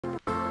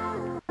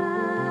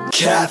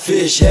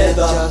Catfish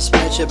Heather. Just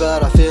met you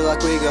but I feel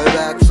like we go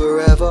back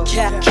forever.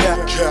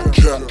 Catfish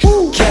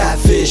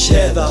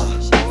Heather.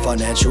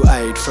 Financial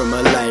aid from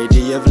a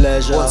lady of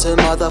leisure. What's her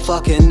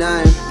motherfucking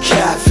name?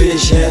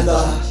 Catfish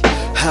Heather.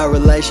 Our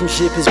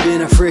relationship has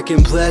been a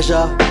freaking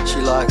pleasure.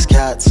 She likes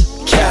cats.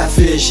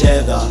 Catfish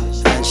Heather.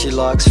 And she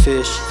likes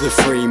fish. The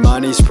free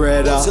money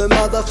spreader. What's her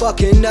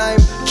motherfucking name?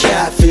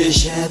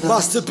 Catfish Heather.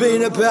 Must have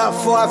been about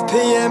 5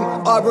 PM.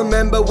 I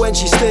remember when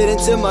she slid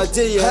into my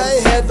DM. Hey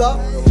Heather.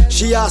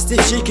 She asked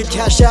if she could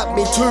cash out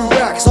me 2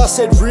 racks. I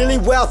said really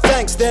well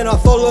thanks, then I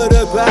followed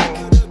her back.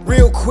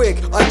 Real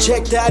quick, I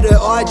checked out her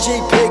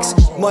IG pics.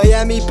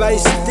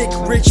 Miami-based, thick,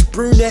 rich,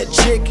 brunette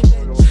chick.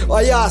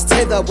 I asked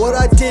Heather what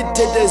I did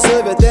to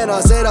deserve it. Then I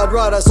said I'd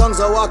write a song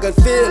so I could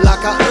feel like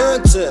I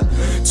earned it.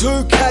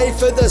 2K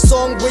for the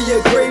song, we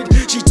agreed.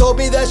 She told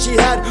me that she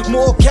had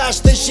more cash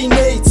than she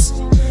needs.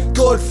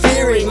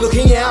 God-fearing,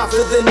 looking out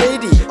for the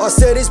needy. I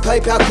said, is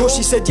PayPal cool?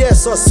 She said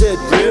yes. I said,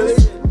 really?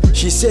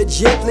 She said,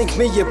 yep, link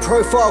me your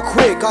profile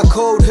quick. I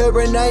called her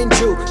an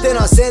angel, then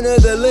I sent her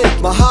the link.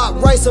 My heart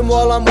racing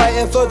while I'm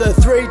waiting for the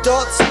 3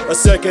 dots. A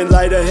second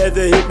later,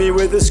 Heather hit me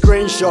with a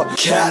screenshot.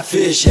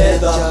 Catfish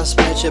Heather. Just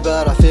met you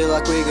but I feel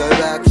like we go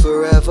back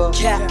forever.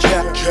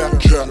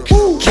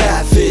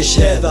 Catfish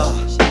Heather.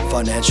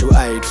 Financial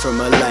aid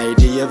from a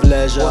lady of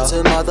leisure. What's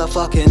her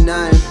motherfucking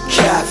name?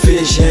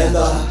 Catfish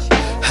Heather.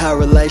 Our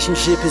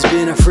relationship has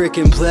been a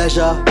freaking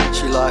pleasure.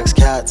 She likes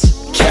cats.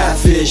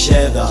 Catfish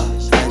Heather.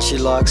 And she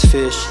likes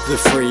fish. The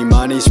free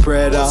money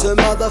spreader. What's her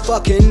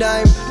motherfucking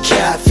name?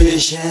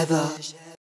 Catfish Heather.